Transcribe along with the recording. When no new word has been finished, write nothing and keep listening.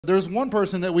There's one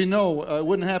person that we know it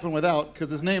wouldn't happen without,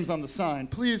 because his name's on the sign.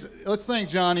 Please, let's thank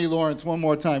Johnny Lawrence one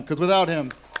more time, because without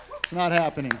him, it's not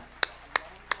happening.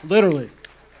 Literally.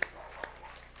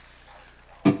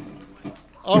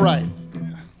 All right,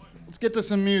 let's get to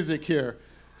some music here.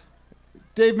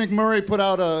 Dave McMurray put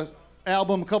out an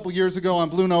album a couple years ago on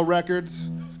Blue Note Records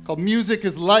called Music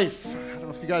is Life. I don't know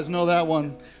if you guys know that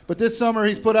one. But this summer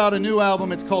he's put out a new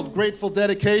album. It's called Grateful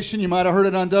Dedication. You might have heard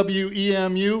it on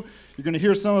WEMU. You're going to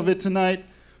hear some of it tonight.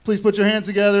 Please put your hands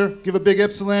together. Give a big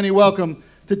Ypsilanti welcome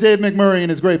to Dave McMurray and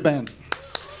his great band.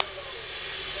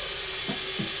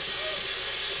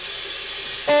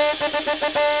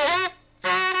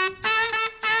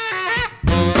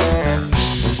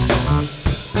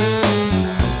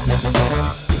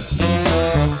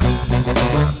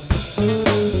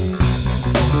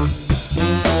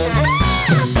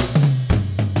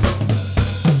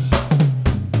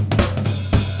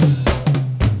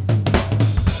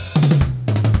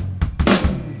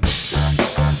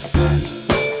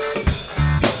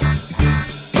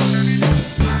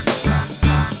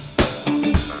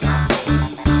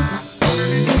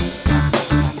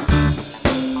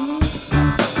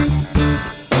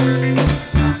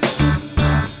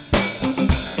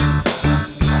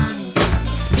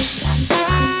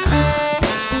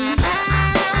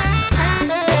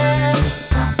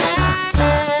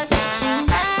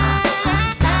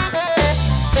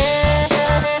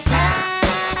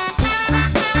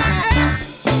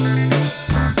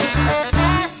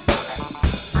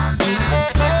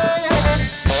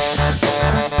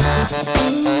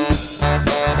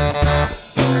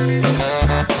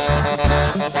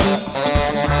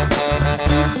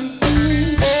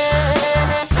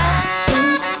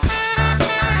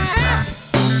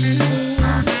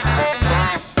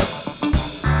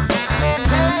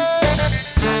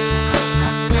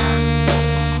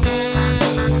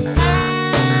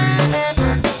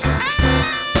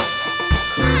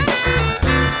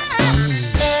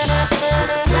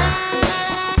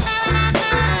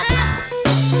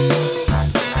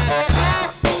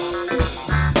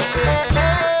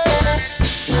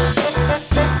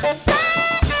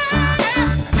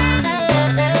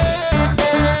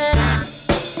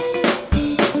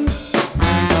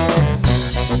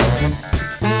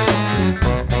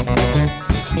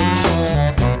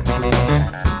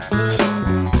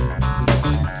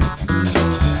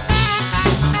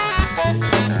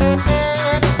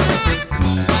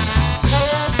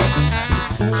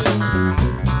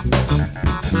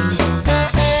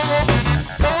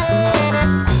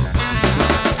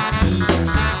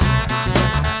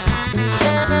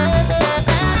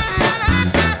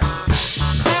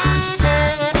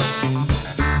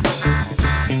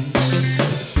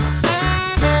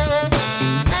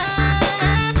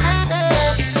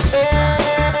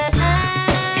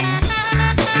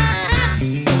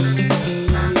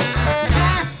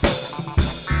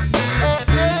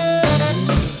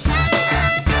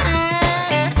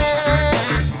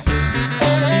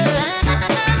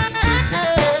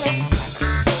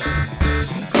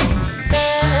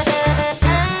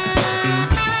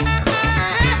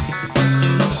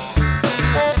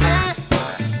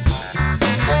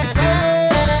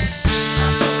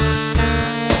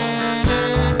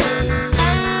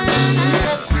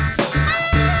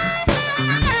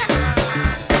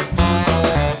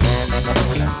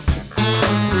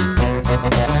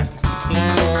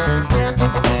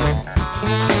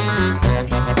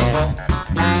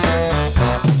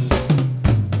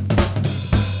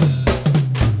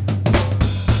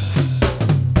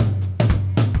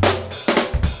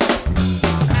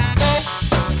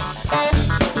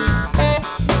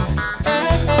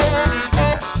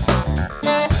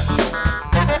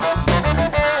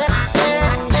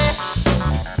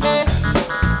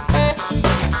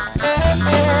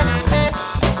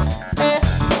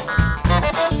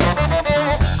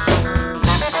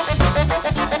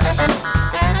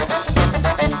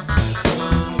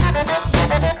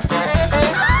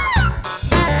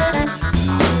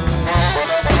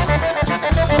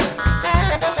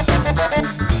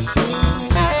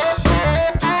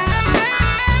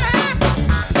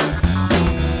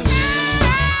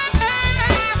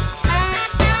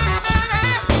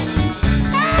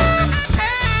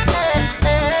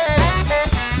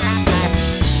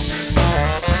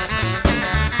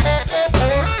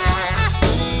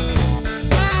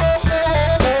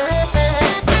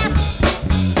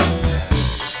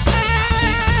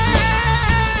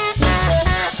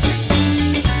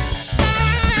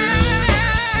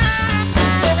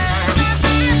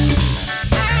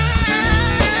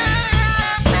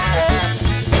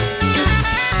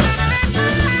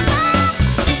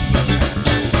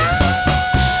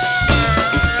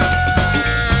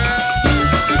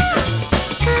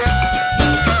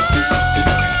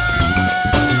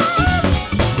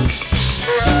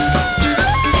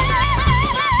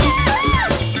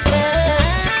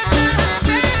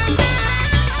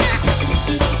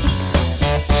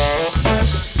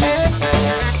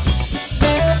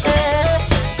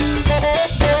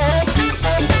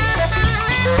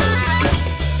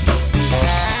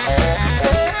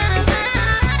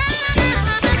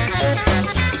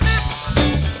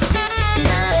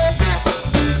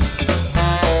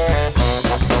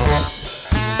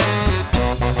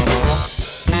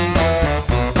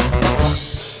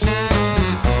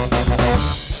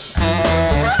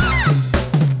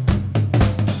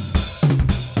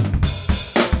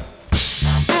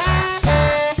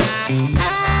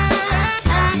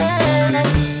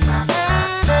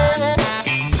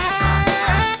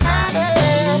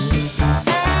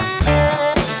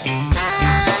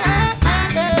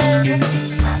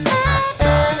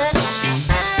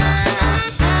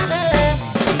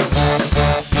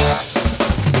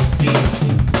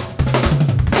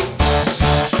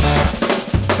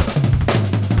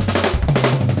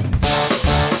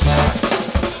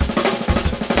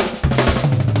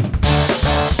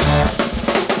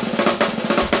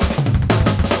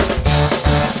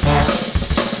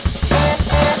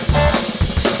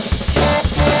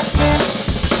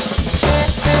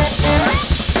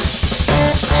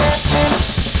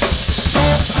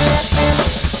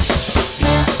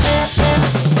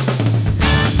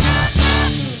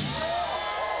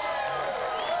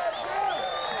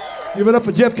 Give it up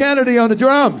for Jeff Kennedy on the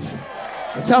drums.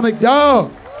 Atomic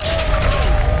Dog.